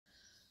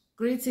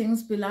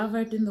Greetings,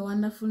 beloved, in the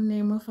wonderful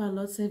name of our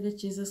Lord Savior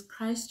Jesus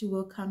Christ. You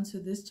will come to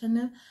this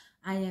channel.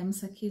 I am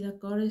Sakila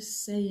Goris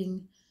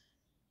saying,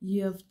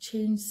 you have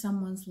changed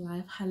someone's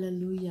life.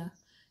 Hallelujah.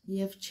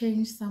 You have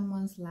changed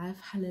someone's life.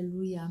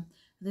 Hallelujah.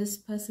 This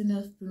person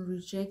has been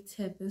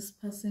rejected. This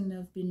person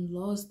has been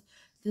lost.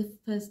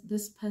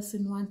 This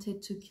person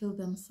wanted to kill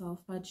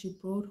themselves, but you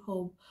brought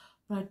hope.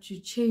 But you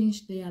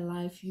changed their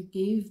life. You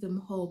gave them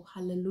hope.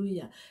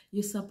 Hallelujah.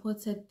 You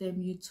supported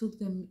them. You took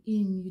them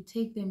in. You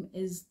take them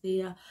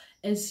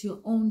as your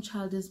own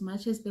child, as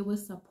much as they were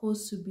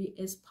supposed to be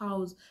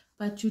espoused.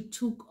 But you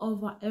took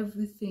over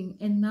everything.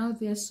 And now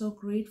they're so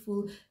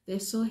grateful. They're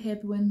so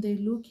happy. When they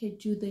look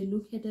at you, they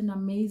look at an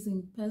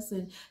amazing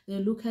person. They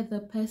look at the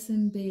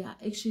person they are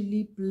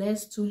actually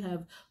blessed to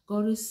have.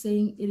 God is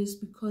saying it is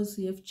because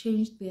you have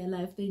changed their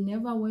life. They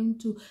never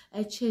went to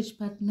a church,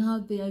 but now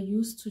they are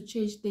used to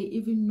church. They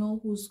even know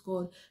who's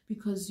God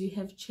because you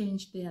have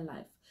changed their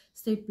life.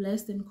 Stay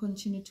blessed and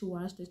continue to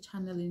watch the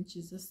channel in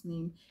Jesus'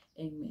 name.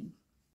 Amen.